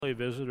a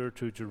visitor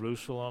to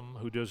Jerusalem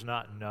who does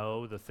not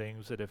know the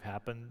things that have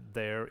happened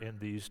there in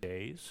these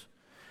days?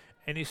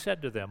 And he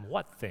said to them,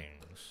 what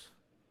things?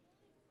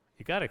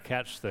 You got to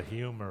catch the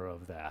humor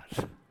of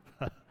that.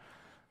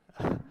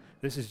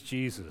 This is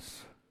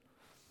Jesus.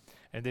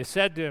 And they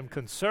said to him,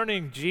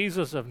 concerning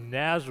Jesus of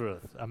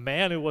Nazareth, a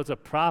man who was a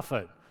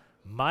prophet,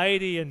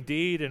 mighty in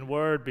deed and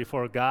word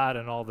before God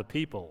and all the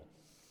people,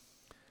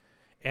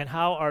 and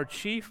how our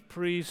chief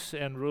priests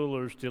and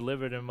rulers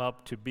delivered him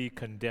up to be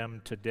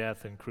condemned to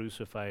death and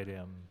crucified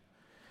him.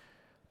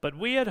 But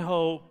we had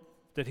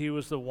hoped that he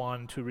was the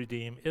one to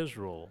redeem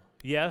Israel.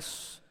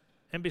 Yes,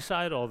 and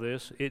beside all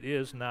this, it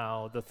is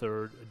now the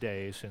third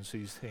day since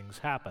these things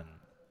happened.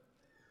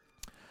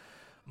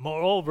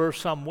 Moreover,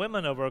 some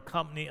women of our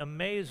company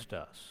amazed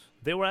us.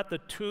 They were at the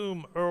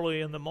tomb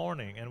early in the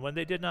morning, and when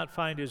they did not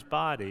find his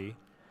body,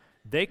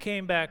 they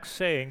came back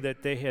saying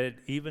that they had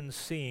even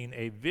seen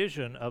a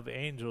vision of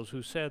angels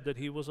who said that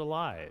he was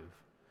alive.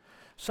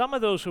 Some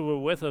of those who were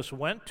with us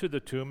went to the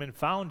tomb and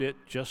found it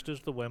just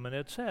as the women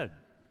had said,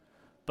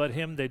 but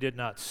him they did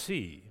not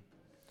see.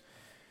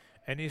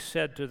 And he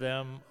said to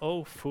them,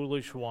 O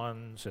foolish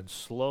ones and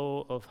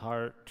slow of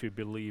heart to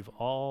believe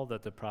all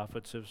that the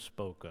prophets have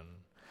spoken.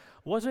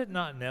 Was it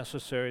not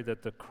necessary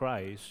that the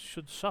Christ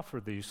should suffer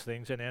these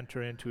things and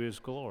enter into his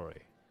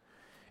glory?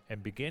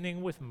 And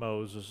beginning with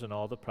Moses and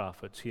all the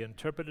prophets, he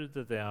interpreted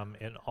to them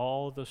in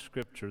all the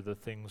scripture the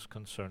things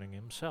concerning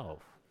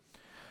himself.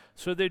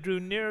 So they drew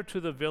near to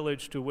the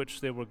village to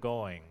which they were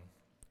going.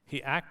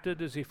 He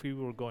acted as if he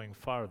were going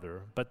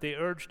farther, but they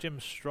urged him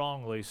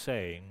strongly,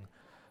 saying,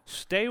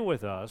 Stay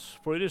with us,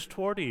 for it is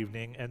toward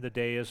evening, and the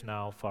day is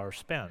now far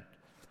spent.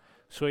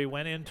 So he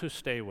went in to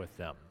stay with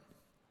them.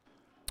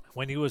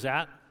 When he was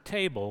at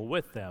table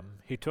with them,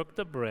 he took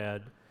the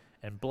bread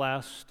and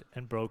blessed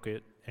and broke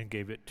it and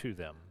gave it to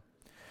them.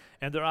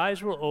 And their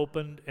eyes were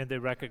opened, and they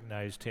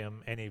recognized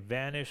him, and he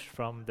vanished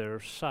from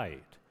their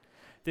sight.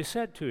 They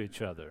said to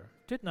each other,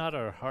 Did not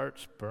our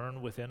hearts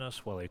burn within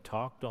us while he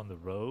talked on the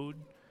road,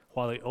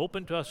 while he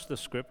opened to us the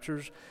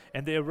scriptures?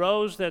 And they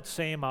arose that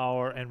same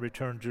hour and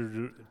returned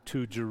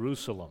to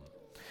Jerusalem.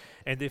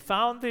 And they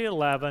found the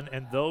 11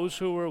 and those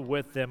who were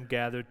with them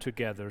gathered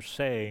together,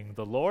 saying,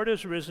 The Lord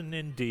is risen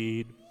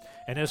indeed,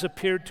 and has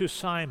appeared to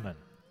Simon.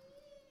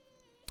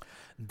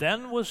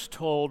 Then was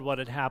told what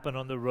had happened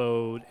on the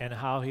road, and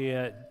how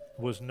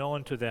was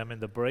known to them in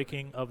the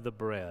breaking of the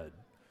bread.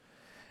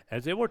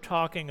 As they were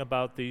talking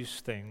about these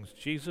things,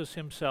 Jesus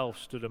himself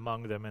stood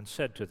among them and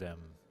said to them,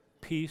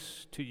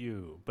 Peace to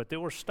you. But they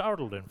were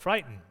startled and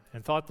frightened,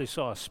 and thought they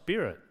saw a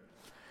spirit.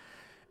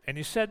 And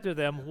he said to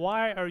them,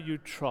 Why are you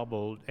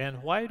troubled,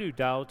 and why do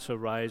doubts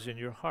arise in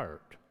your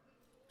heart?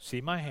 See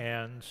my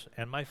hands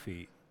and my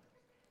feet,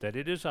 that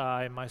it is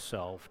I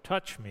myself.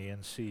 Touch me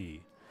and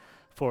see.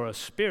 For a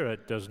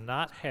spirit does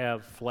not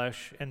have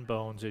flesh and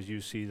bones as you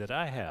see that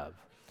I have.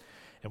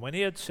 And when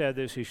he had said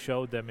this, he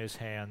showed them his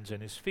hands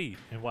and his feet.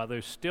 And while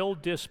they still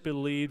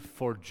disbelieved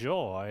for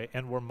joy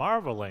and were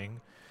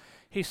marveling,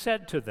 he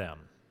said to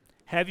them,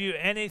 Have you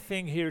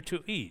anything here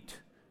to eat?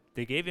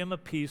 They gave him a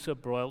piece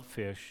of broiled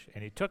fish,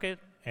 and he took it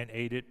and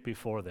ate it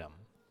before them.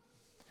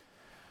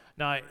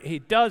 Now, he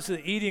does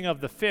the eating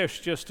of the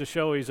fish just to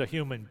show he's a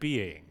human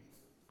being.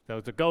 So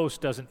the ghost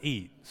doesn't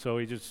eat. So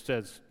he just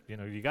says,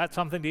 you got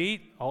something to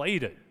eat? I'll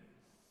eat it.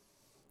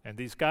 And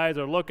these guys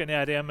are looking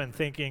at him and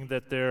thinking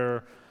that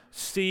they're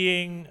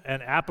seeing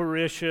an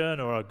apparition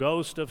or a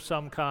ghost of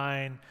some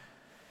kind.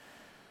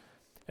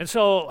 And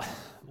so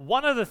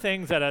one of the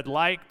things that I'd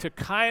like to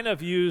kind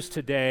of use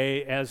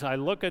today as I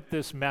look at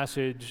this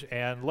message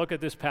and look at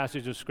this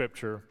passage of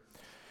Scripture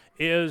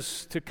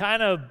is to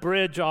kind of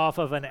bridge off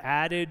of an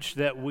adage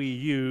that we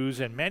use,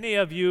 and many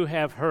of you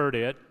have heard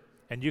it,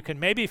 and you can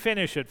maybe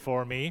finish it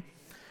for me.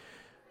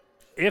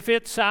 If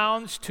it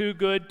sounds too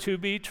good to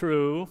be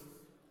true,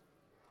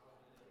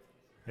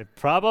 it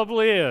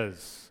probably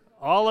is.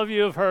 All of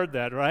you have heard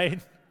that, right?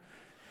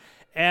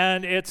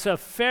 And it's a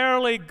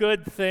fairly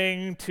good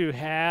thing to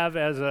have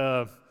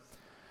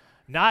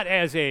not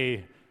as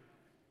a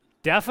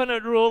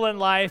definite rule in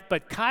life,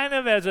 but kind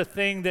of as a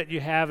thing that you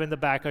have in the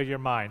back of your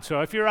mind.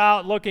 So if you're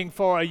out looking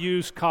for a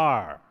used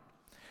car,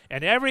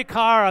 and every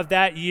car of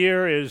that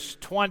year is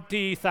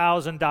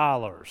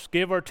 $20,000,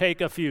 give or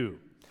take a few,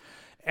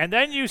 and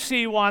then you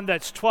see one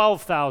that's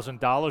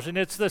 $12,000 and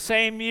it's the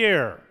same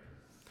year,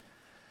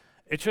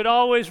 it should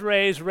always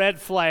raise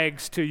red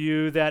flags to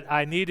you that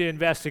I need to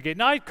investigate.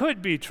 Now, it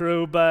could be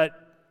true,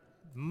 but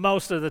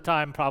most of the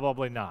time,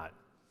 probably not.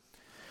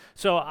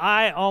 So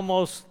I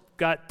almost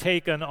got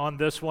taken on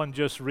this one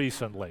just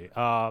recently.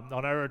 On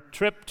our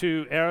trip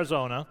to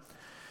Arizona,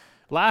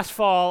 last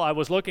fall, I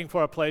was looking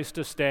for a place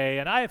to stay,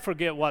 and I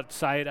forget what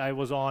site I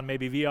was on,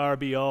 maybe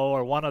VRBO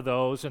or one of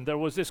those, and there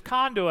was this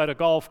condo at a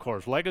golf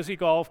course, Legacy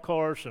Golf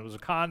Course, and it was a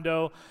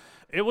condo.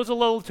 It was a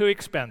little too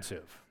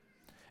expensive.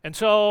 And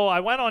so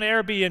I went on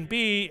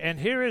Airbnb, and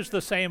here is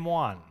the same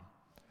one.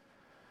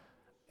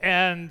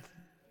 And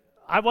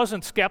I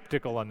wasn't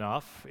skeptical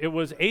enough. It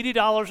was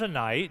 $80 a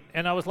night,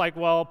 and I was like,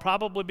 well,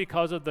 probably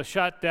because of the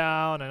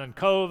shutdown and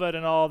COVID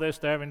and all this,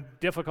 they're having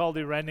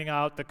difficulty renting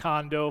out the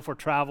condo for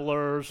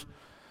travelers,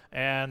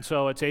 and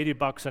so it's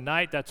 $80 a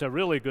night. That's a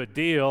really good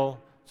deal,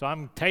 so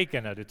I'm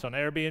taking it. It's on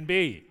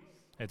Airbnb.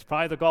 It's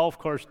probably the golf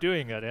course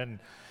doing it, and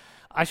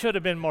I should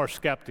have been more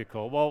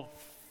skeptical. Well,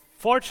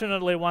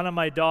 fortunately, one of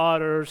my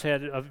daughters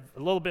had a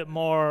little bit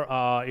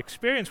more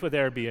experience with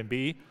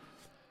Airbnb.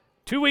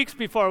 2 weeks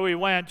before we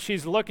went,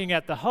 she's looking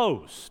at the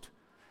host,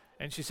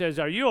 and she says,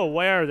 are you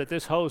aware that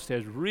this host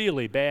has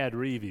really bad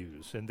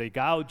reviews, and they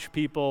gouge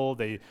people?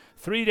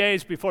 3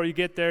 days before you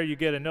get there, you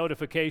get a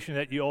notification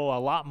that you owe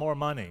a lot more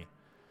money.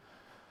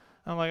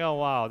 I'm like, oh,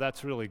 wow,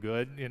 that's really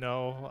good,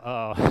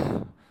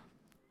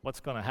 what's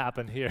going to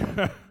happen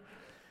here?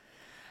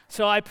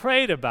 So I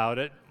prayed about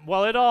it.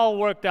 Well, it all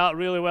worked out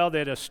really well. They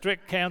had a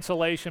strict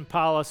cancellation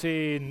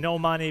policy, no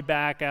money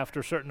back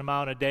after a certain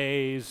amount of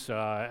days.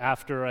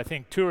 After, I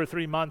think, 2 or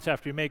 3 months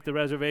after you make the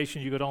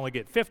reservation, you could only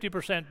get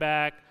 50%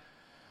 back,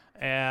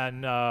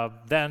 and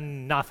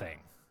then nothing.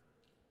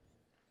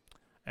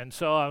 And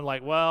so I'm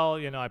like, well,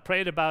 I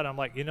prayed about it. I'm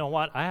like, you know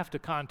what? I have to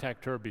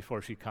contact her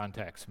before she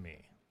contacts me,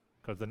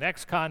 because the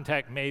next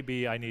contact may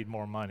be I need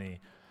more money.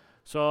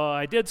 So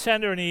I did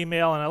send her an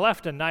email, and I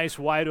left a nice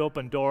wide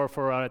open door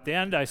for her. At the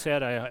end, I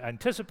said, I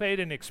anticipate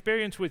an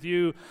experience with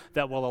you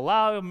that will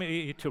allow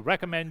me to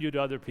recommend you to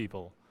other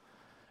people.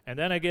 And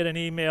then I get an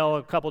email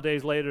a couple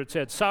days later that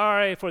said,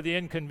 sorry for the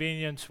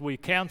inconvenience. We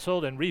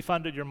canceled and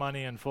refunded your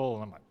money in full.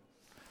 And I'm like,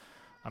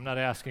 I'm not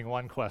asking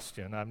one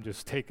question. I'm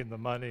just taking the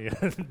money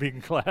and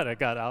being glad I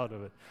got out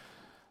of it.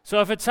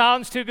 So if it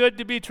sounds too good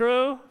to be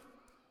true,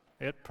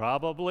 it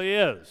probably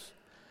is.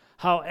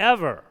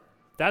 However,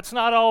 that's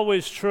not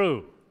always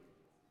true.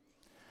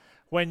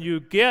 When you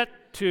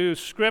get to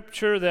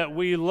Scripture that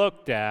we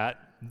looked at,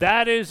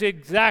 that is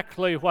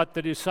exactly what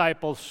the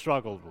disciples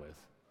struggled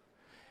with.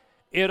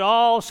 It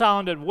all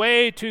sounded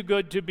way too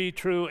good to be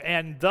true,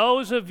 and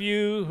those of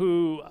you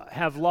who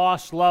have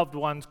lost loved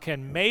ones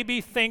can maybe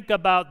think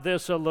about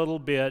this a little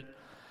bit,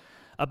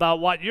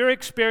 about what your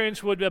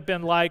experience would have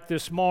been like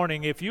this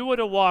morning if you would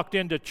have walked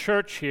into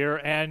church here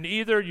and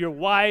either your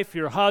wife,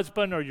 your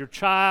husband, or your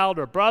child,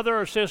 or brother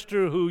or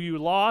sister who you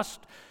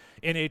lost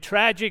in a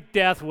tragic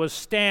death was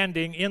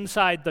standing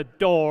inside the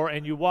door,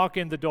 and you walk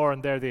in the door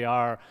and there they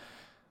are.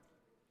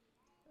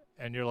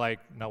 And you're like,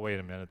 no, wait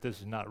a minute, this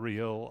is not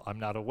real. I'm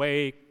not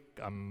awake.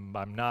 I'm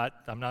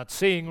not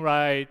seeing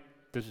right.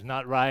 This is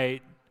not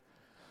right.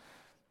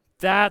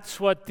 That's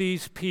what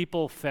these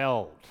people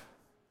felt.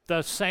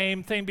 The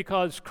same thing,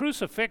 because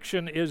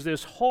crucifixion is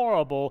this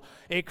horrible,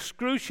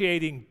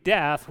 excruciating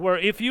death where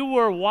if you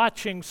were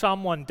watching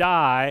someone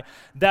die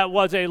that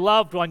was a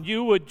loved one,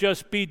 you would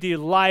just be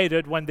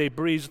delighted when they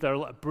breathed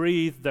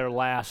their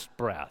last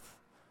breath.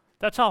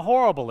 That's how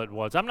horrible it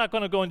was. I'm not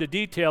going to go into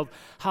detail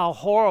how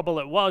horrible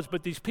it was,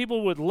 but these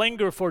people would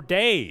linger for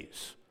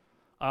days.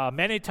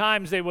 Many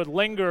times they would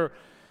linger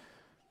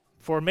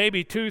for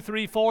maybe 2,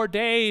 3, 4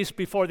 days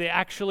before they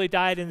actually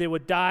died, and they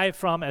would die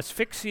from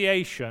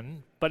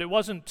asphyxiation. But it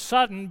wasn't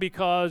sudden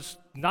because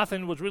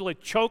nothing was really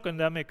choking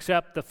them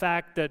except the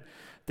fact that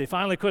they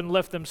finally couldn't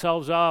lift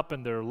themselves up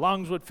and their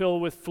lungs would fill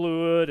with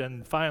fluid,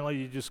 and finally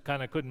you just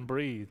kind of couldn't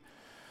breathe.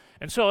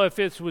 And so if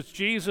it was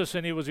Jesus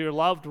and he was your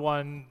loved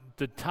one,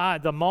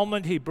 the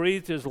moment he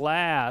breathed his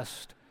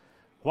last,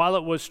 while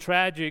it was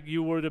tragic,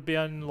 you would have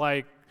been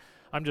like,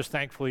 I'm just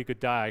thankful he could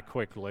die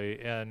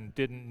quickly and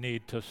didn't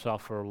need to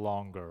suffer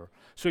longer.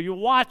 So you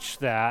watch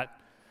that,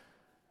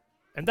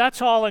 and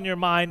that's all in your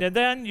mind. And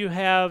then you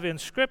have in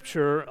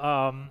Scripture,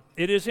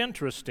 it is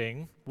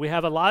interesting, we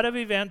have a lot of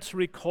events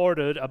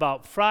recorded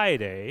about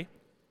Friday.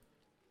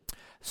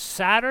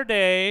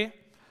 Saturday,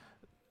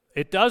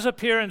 it does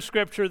appear in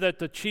Scripture that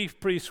the chief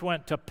priests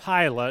went to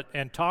Pilate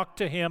and talked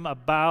to him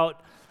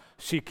about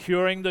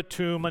securing the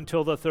tomb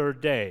until the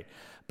third day.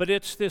 But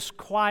it's this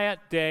quiet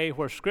day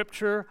where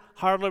Scripture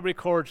hardly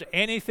records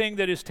anything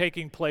that is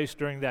taking place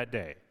during that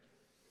day.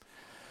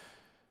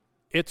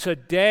 It's a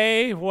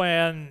day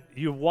when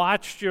you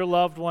watched your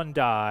loved one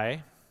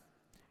die,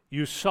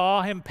 you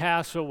saw him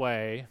pass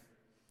away,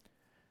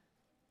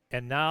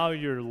 and now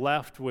you're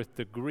left with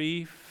the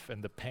grief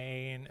and the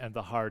pain and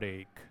the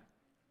heartache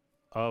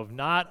of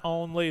not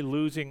only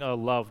losing a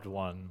loved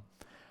one,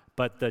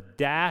 but the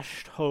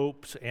dashed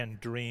hopes and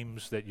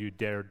dreams that you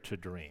dared to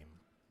dream.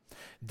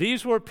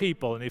 These were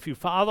people, and if you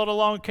followed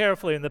along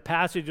carefully in the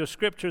passage of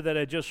Scripture that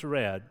I just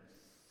read,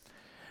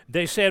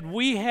 they said,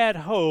 we had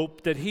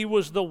hope that he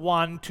was the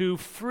one to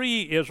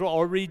free Israel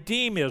or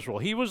redeem Israel.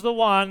 He was the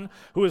one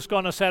who was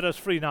going to set us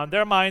free. Now, in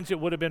their minds, it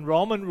would have been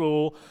Roman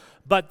rule,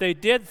 but they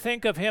did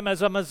think of him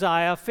as a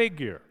Messiah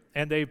figure,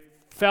 and they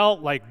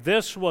felt like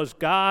this was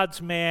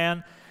God's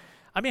man.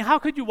 I mean, how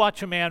could you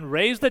watch a man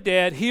raise the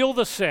dead, heal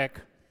the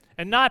sick,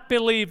 and not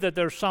believe that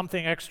there's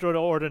something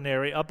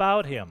extraordinary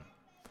about him?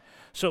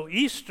 So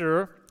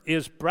Easter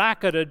is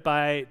bracketed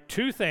by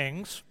two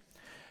things: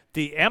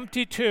 the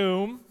empty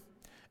tomb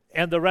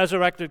and the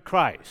resurrected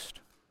Christ.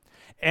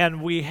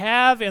 And we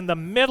have in the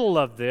middle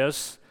of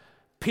this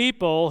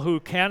people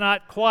who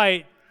cannot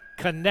quite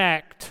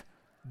connect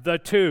the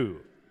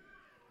two.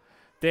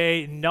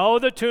 They know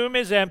the tomb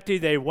is empty.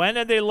 They went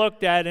and they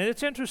looked at it. And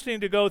it's interesting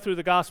to go through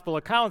the gospel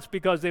accounts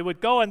because they would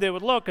go and they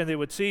would look and they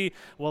would see,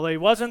 well, he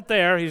wasn't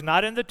there. He's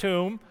not in the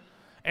tomb.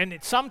 And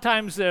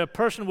sometimes the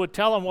person would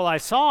tell them, well, I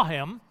saw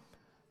him.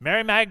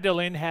 Mary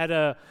Magdalene had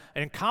an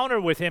encounter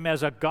with him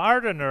as a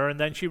gardener, and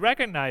then she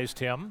recognized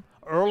him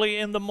early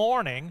in the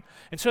morning.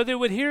 And so they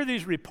would hear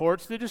these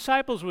reports. The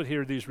disciples would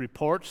hear these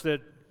reports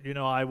that,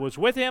 I was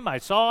with him, I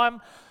saw him,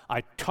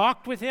 I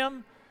talked with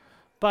him,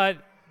 but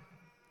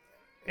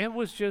it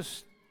was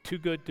just too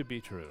good to be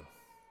true.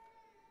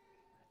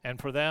 And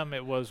for them,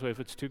 it was, if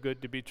it's too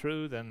good to be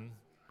true, then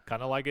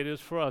kind of like it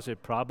is for us,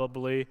 it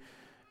probably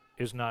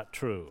is not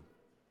true.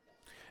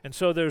 And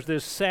so there's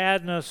this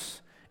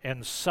sadness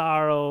and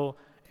sorrow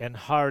and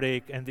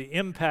heartache and the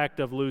impact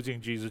of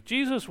losing Jesus.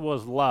 Jesus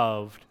was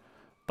loved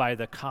by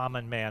the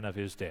common man of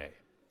his day.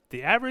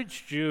 The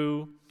average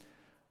Jew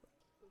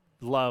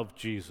loved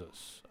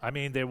Jesus. I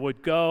mean, they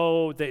would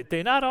go,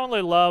 they not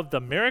only loved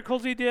the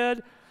miracles he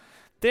did,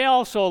 they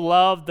also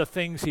loved the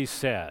things he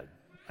said.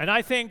 And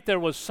I think there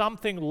was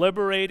something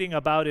liberating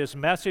about his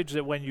message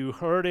that when you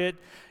heard it,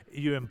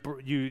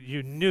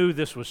 you knew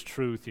this was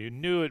truth. You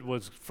knew it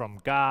was from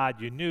God.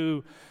 You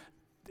knew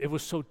it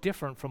was so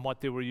different from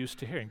what they were used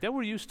to hearing. They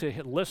were used to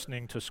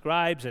listening to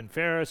scribes and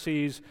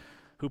Pharisees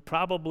who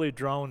probably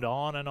droned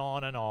on and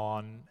on and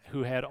on,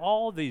 who had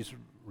all these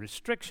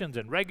restrictions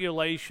and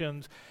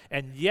regulations,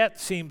 and yet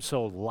seemed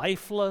so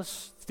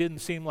lifeless. Didn't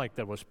seem like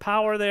there was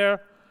power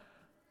there.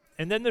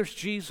 And then there's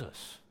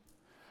Jesus,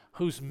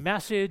 whose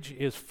message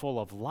is full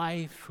of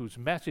life, whose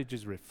message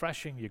is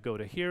refreshing. You go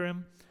to hear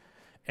him,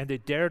 and they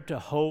dared to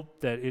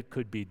hope that it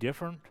could be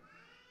different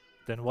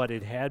than what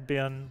it had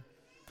been,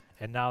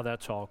 and now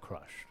that's all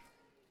crushed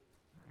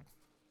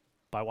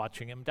by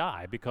watching him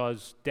die,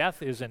 because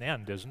death is an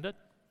end, isn't it?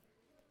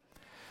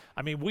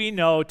 I mean, we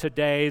know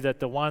today that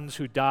the ones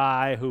who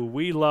die, who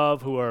we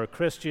love, who are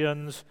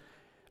Christians,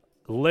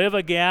 live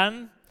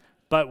again,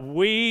 but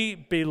we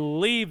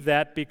believe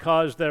that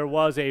because there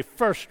was a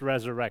first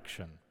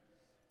resurrection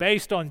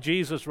based on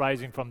Jesus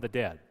rising from the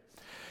dead.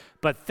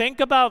 But think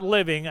about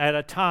living at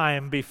a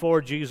time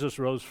before Jesus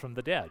rose from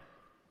the dead.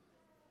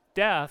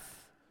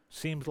 Death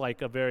seems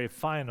like a very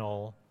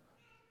final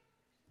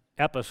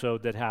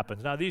episode that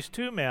happens. Now, these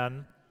two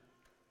men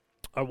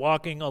are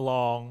walking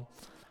along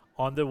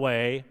on the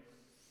way.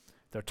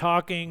 They're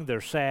talking, they're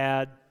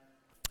sad,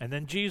 and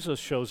then Jesus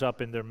shows up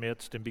in their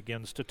midst and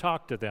begins to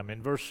talk to them.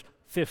 In verse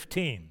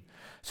 15,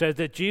 says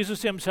that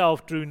Jesus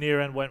himself drew near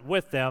and went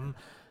with them.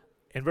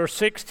 In verse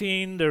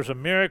 16, there's a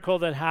miracle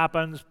that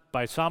happens.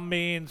 By some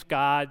means,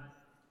 God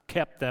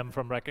kept them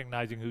from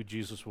recognizing who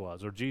Jesus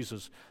was, or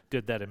Jesus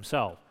did that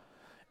himself.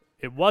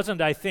 It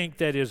wasn't, I think,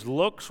 that his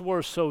looks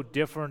were so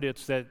different,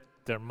 it's that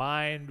their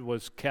mind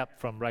was kept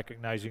from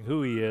recognizing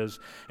who he is.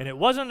 And it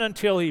wasn't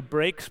until he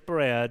breaks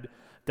bread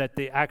that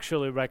they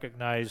actually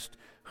recognized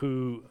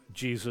who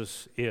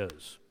Jesus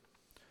is.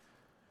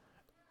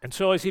 And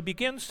so as he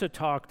begins to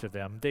talk to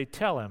them, they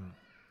tell him,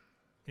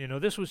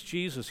 this was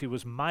Jesus. He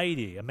was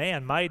mighty, a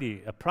man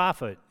mighty, a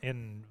prophet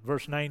in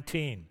verse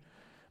 19.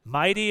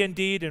 Mighty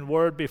indeed in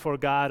word before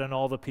God and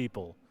all the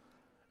people.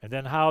 And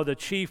then how the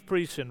chief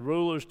priests and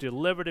rulers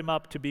delivered him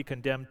up to be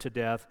condemned to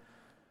death.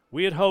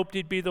 We had hoped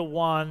he'd be the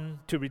one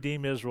to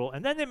redeem Israel.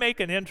 And then they make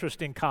an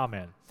interesting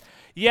comment.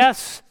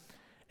 Yes,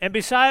 and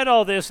beside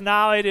all this,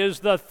 now it is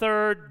the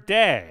third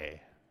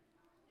day.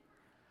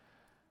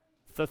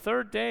 The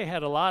third day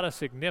had a lot of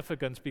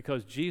significance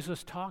because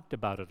Jesus talked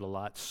about it a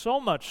lot. So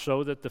much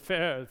so that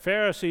the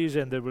Pharisees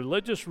and the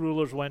religious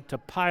rulers went to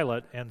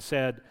Pilate and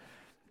said,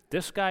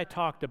 this guy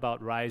talked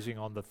about rising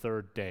on the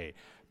third day.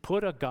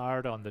 Put a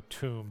guard on the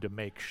tomb to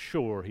make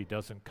sure he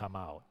doesn't come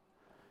out.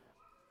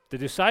 The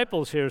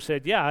disciples here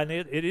said, yeah, and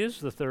it is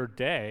the third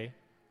day,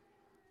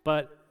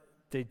 but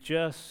they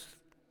just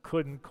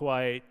couldn't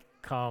quite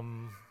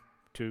come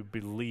to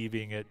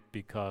believing it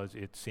because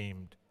it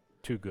seemed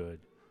too good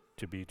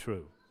to be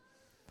true.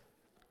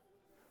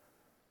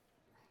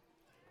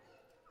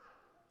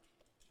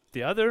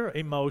 The other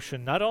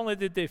emotion, not only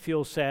did they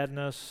feel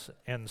sadness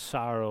and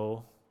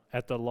sorrow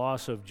at the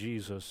loss of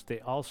Jesus, they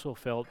also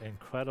felt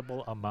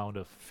incredible amount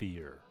of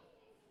fear.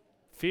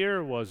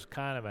 Fear was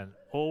kind of an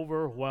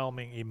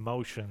overwhelming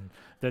emotion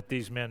that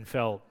these men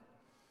felt.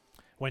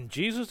 When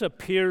Jesus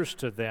appears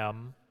to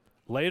them,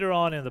 later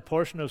on in the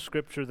portion of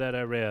Scripture that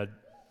I read,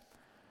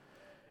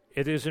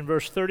 it is in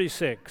verse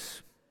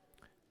 36.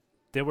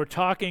 They were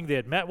talking, they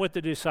had met with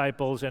the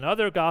disciples, and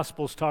other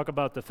Gospels talk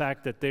about the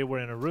fact that they were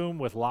in a room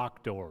with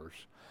locked doors.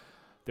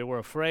 They were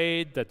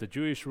afraid that the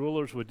Jewish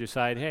rulers would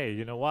decide, hey,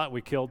 you know what,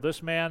 we killed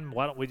this man,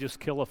 why don't we just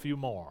kill a few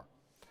more?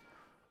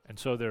 And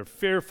so they're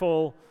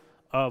fearful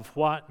of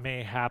what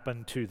may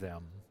happen to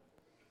them.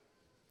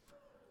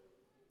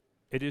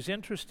 It is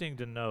interesting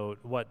to note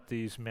what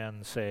these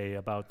men say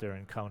about their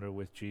encounter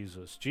with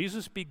Jesus.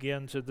 Jesus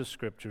begins in the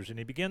Scriptures, and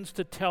he begins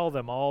to tell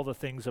them all the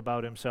things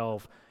about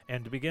himself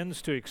and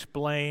begins to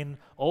explain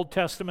Old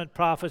Testament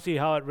prophecy,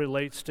 how it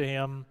relates to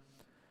him.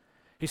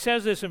 He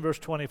says this in verse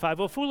 25,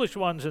 O foolish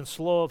ones and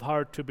slow of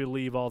heart to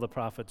believe all the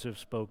prophets have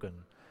spoken.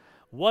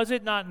 Was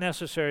it not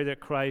necessary that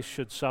Christ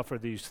should suffer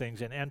these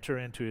things and enter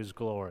into his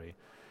glory?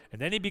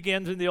 And then he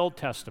begins in the Old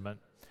Testament,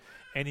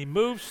 and he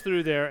moves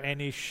through there, and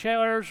he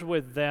shares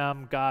with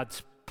them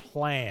God's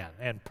plan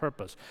and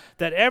purpose.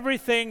 That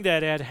everything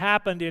that had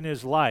happened in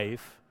his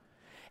life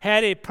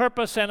had a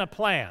purpose and a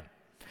plan.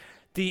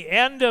 The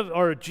end of,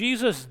 or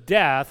Jesus'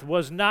 death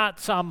was not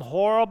some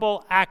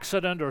horrible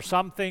accident or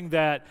something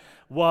that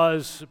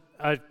was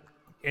an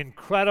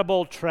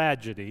incredible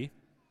tragedy.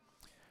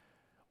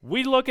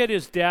 We look at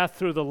his death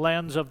through the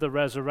lens of the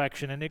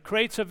resurrection, and it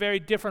creates a very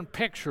different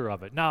picture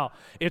of it. Now,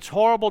 it's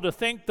horrible to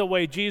think the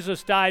way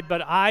Jesus died,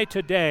 but I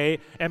today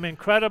am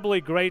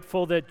incredibly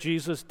grateful that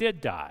Jesus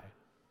did die.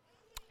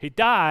 He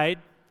died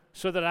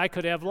so that I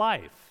could have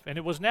life, and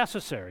it was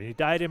necessary. He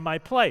died in my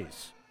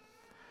place.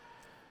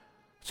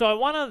 So I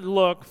want to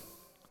look,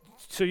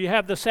 so you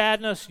have the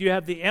sadness, you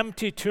have the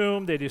empty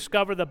tomb, they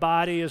discover the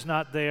body is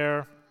not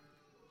there.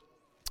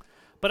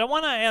 But I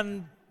want to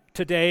end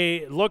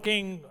today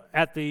looking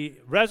at the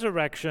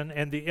resurrection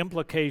and the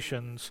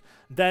implications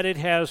that it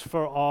has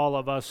for all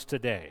of us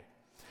today.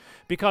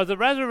 Because the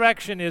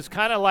resurrection is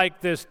kind of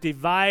like this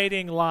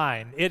dividing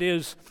line. It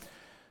is,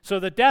 so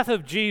the death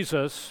of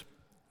Jesus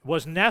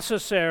was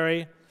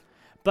necessary,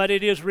 but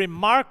it is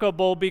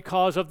remarkable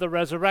because of the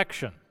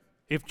resurrection.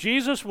 If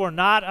Jesus were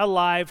not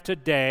alive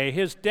today,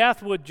 his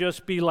death would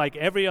just be like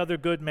every other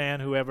good man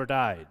who ever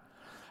died.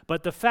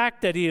 But the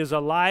fact that he is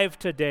alive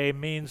today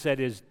means that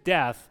his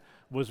death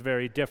was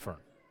very different.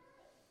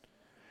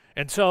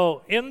 And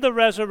so, in the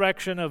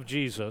resurrection of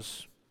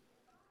Jesus,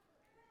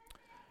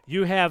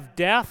 you have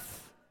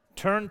death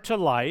turned to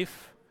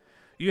life,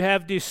 you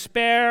have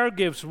despair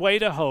gives way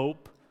to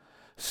hope,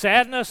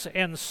 sadness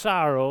and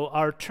sorrow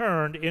are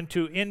turned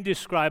into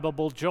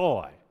indescribable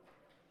joy.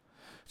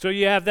 So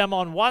you have them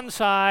on one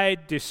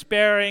side,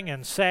 despairing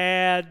and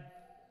sad.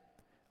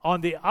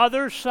 On the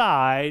other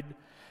side,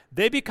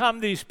 they become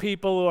these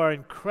people who are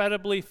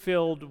incredibly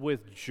filled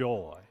with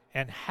joy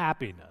and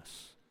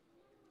happiness.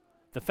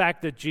 The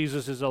fact that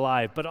Jesus is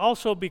alive, but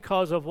also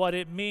because of what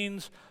it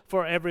means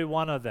for every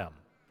one of them.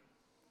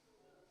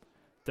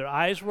 Their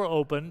eyes were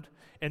opened,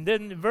 and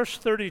then in verse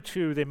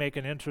 32, they make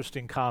an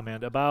interesting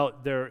comment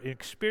about their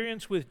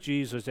experience with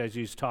Jesus as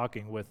he's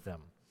talking with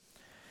them.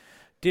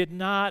 Did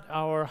not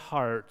our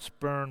hearts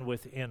burn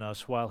within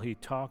us while he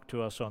talked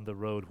to us on the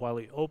road, while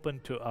he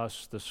opened to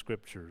us the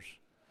scriptures?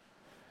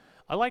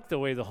 I like the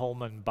way the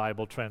Holman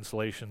Bible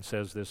translation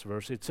says this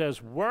verse. It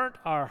says, weren't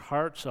our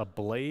hearts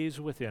ablaze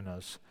within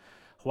us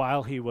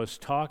while he was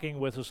talking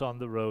with us on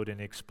the road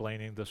and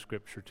explaining the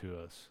scripture to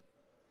us?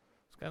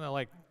 It's kind of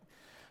like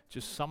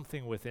just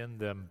something within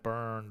them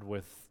burned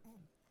with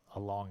a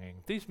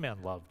longing. These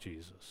men loved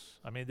Jesus.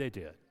 I mean, they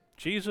did.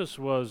 Jesus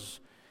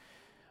was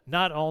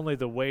not only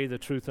the way, the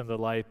truth, and the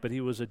life, but he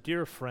was a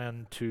dear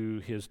friend to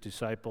his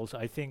disciples.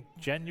 I think,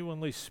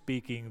 genuinely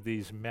speaking,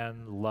 these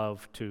men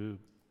loved to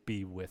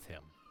be with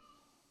him.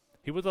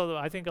 He was,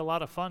 I think, a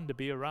lot of fun to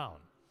be around.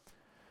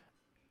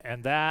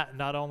 And that,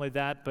 not only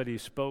that, but he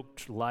spoke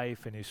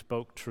life and he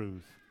spoke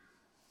truth.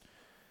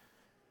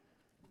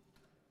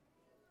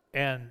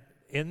 And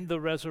in the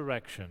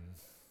resurrection,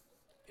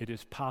 it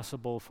is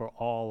possible for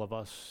all of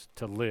us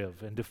to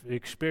live and to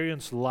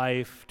experience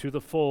life to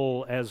the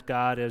full as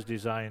God has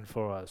designed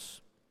for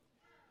us.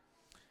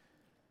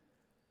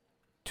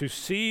 To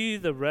see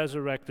the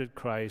resurrected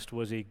Christ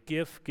was a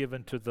gift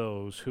given to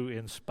those who,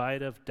 in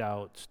spite of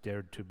doubts,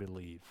 dared to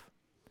believe.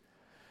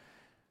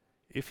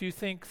 If you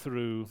think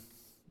through,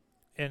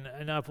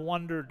 and I've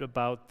wondered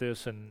about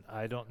this, and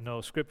I don't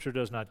know, Scripture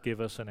does not give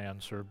us an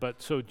answer,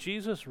 but so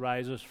Jesus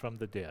rises from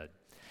the dead.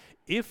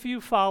 If you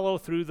follow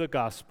through the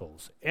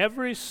Gospels,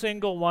 every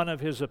single one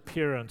of his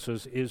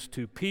appearances is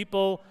to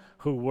people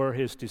who were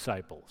his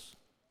disciples.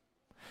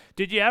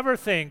 Did you ever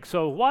think,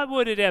 so what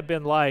would it have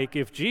been like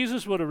if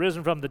Jesus would have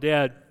risen from the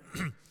dead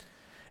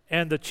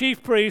and the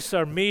chief priests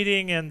are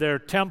meeting in their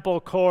temple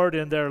court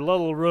in their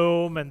little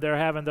room and they're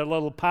having their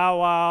little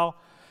powwow?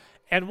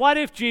 And what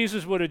if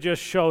Jesus would have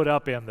just showed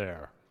up in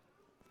there?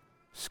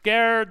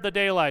 Scared the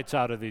daylights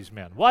out of these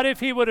men. What if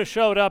he would have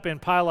showed up in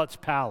Pilate's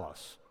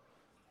palace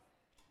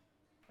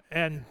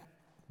and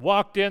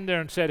walked in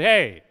there and said,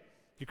 hey,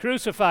 you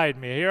crucified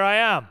me, here I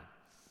am.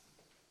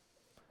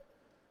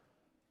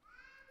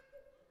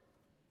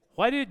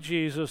 Why did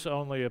Jesus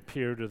only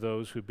appear to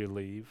those who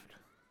believed?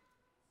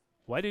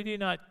 Why did he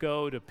not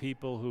go to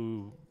people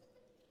who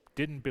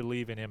didn't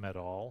believe in him at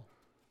all?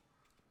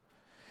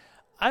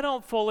 I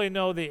don't fully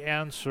know the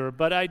answer,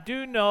 but I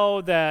do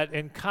know that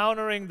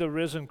encountering the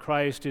risen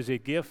Christ is a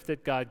gift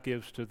that God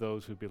gives to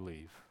those who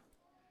believe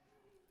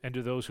and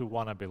to those who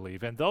want to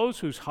believe. And those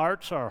whose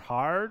hearts are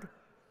hard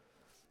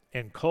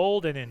and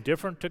cold and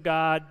indifferent to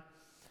God,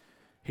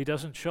 he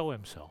doesn't show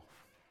himself.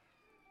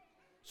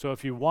 So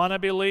if you want to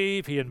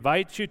believe, he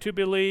invites you to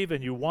believe,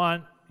 and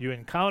you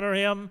encounter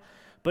him.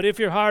 But if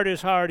your heart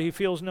is hard, he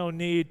feels no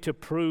need to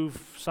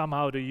prove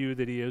somehow to you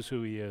that he is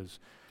who he is.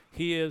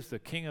 He is the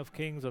King of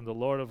Kings and the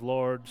Lord of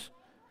Lords.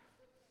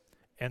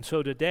 And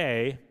so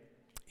today,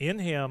 in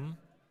Him,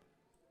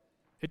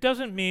 it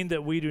doesn't mean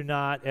that we do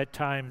not at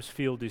times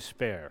feel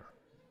despair.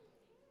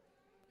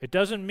 It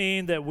doesn't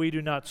mean that we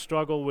do not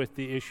struggle with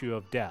the issue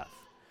of death.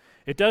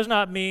 It does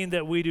not mean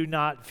that we do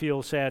not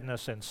feel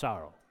sadness and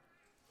sorrow.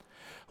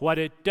 What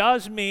it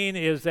does mean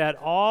is that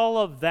all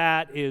of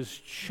that is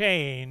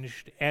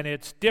changed, and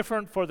it's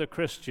different for the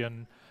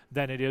Christian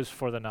than it is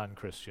for the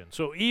non-Christian.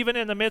 So even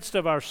in the midst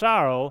of our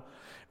sorrow,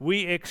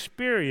 we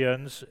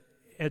experience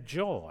a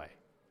joy.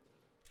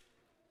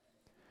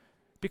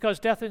 Because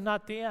death is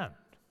not the end.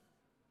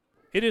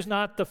 It is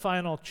not the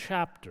final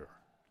chapter.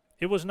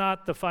 It was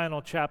not the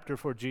final chapter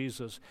for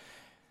Jesus.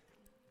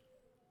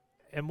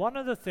 And one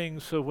of the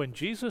things, so when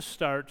Jesus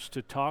starts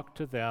to talk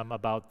to them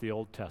about the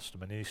Old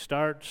Testament,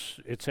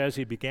 it says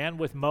he began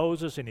with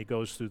Moses and he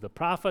goes through the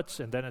prophets,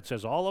 and then it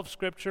says all of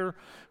Scripture,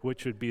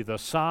 which would be the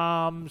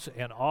Psalms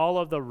and all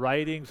of the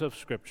writings of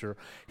Scripture.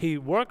 He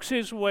works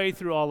his way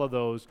through all of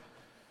those.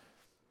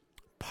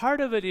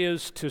 Part of it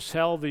is to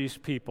tell these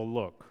people,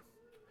 look,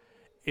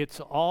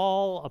 it's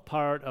all a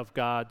part of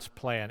God's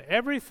plan.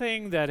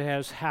 Everything that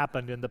has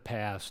happened in the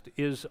past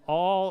is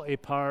all a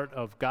part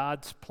of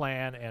God's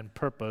plan and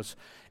purpose,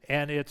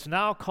 and it's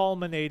now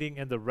culminating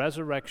in the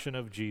resurrection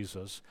of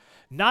Jesus.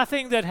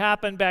 Nothing that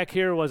happened back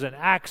here was an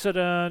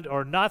accident,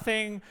 or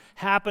nothing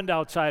happened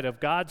outside of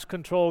God's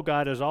control.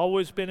 God has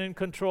always been in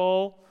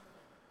control.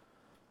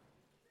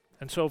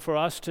 And so for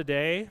us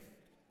today,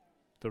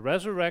 the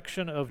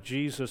resurrection of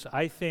Jesus,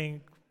 I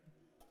think,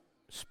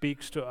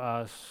 speaks to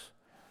us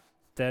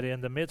that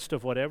in the midst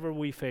of whatever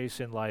we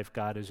face in life,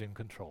 God is in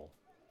control.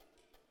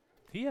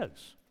 He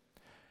is.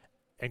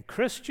 And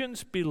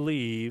Christians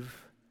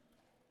believe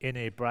in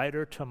a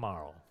brighter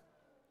tomorrow.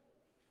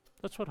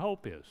 That's what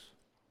hope is.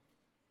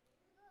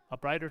 A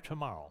brighter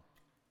tomorrow.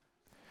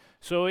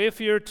 So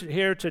if you're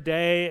here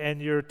today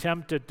and you're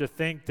tempted to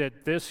think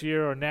that this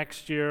year or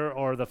next year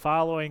or the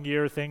following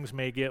year things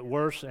may get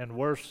worse and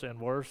worse and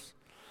worse,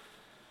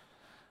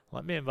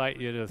 let me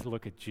invite you to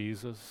look at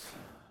Jesus.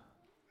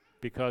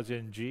 Because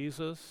in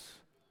Jesus,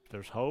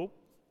 there's hope,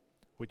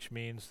 which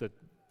means that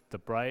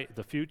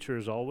the future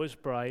is always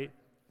bright.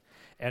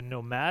 And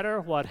no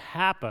matter what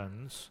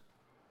happens,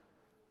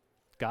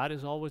 God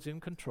is always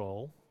in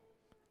control,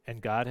 and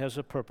God has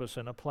a purpose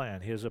and a plan.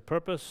 He has a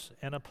purpose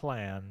and a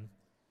plan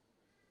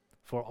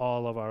for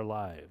all of our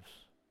lives.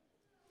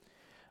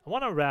 I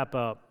want to wrap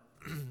up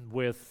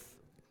with,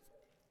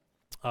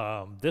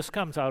 this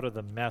comes out of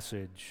the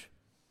Message,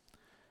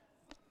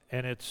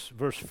 and it's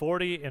verse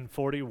 40 and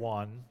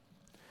 41,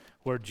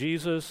 where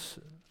Jesus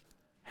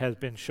has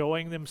been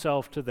showing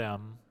himself to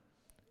them.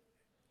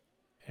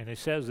 And he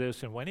says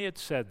this, and when he had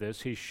said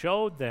this, he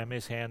showed them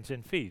his hands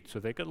and feet. So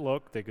they could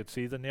look, they could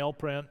see the nail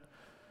print,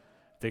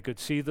 they could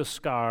see the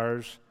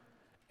scars.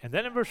 And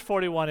then in verse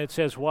 41 it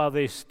says, while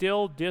they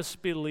still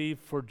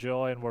disbelieved for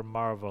joy and were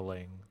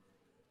marveling.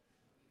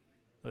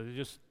 They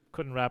just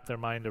couldn't wrap their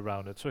mind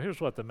around it. So here's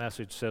what the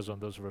Message says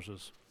on those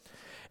verses.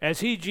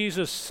 As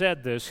Jesus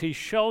said this, he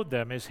showed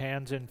them his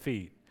hands and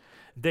feet.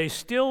 They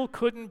still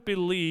couldn't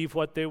believe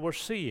what they were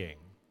seeing.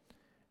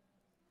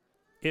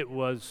 It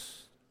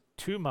was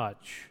too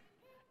much.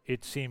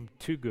 It seemed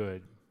too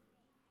good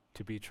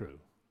to be true.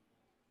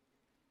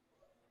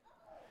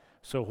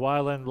 So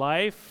while in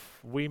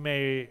life we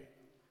may,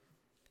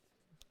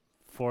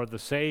 for the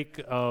sake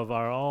of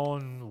our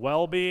own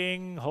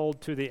well-being,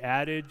 hold to the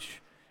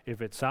adage,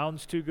 if it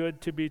sounds too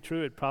good to be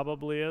true, it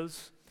probably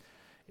is.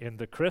 In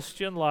the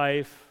Christian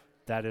life,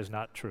 that is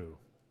not true.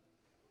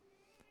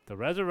 The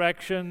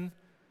resurrection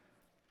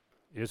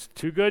is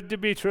too good to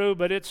be true,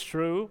 but it's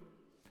true.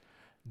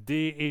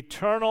 The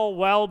eternal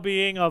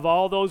well-being of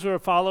all those who are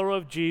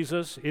followers of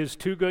Jesus is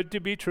too good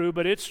to be true,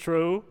 but it's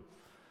true.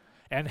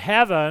 And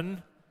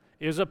heaven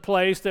is a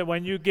place that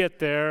when you get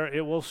there,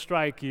 it will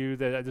strike you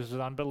that this is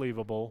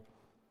unbelievable.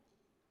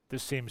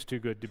 This seems too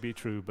good to be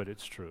true, but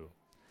it's true.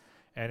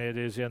 And it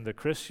is in the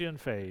Christian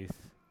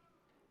faith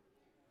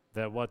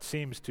that what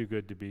seems too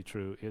good to be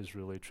true is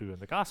really true. And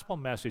the gospel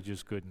message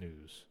is good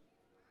news.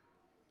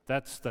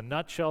 That's the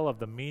nutshell of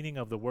the meaning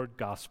of the word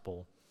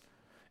gospel.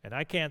 And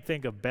I can't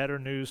think of better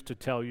news to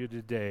tell you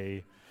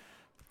today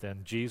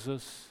than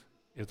Jesus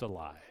is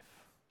alive.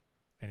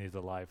 And he's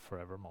alive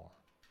forevermore.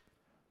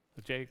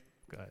 So Jake,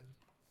 go ahead.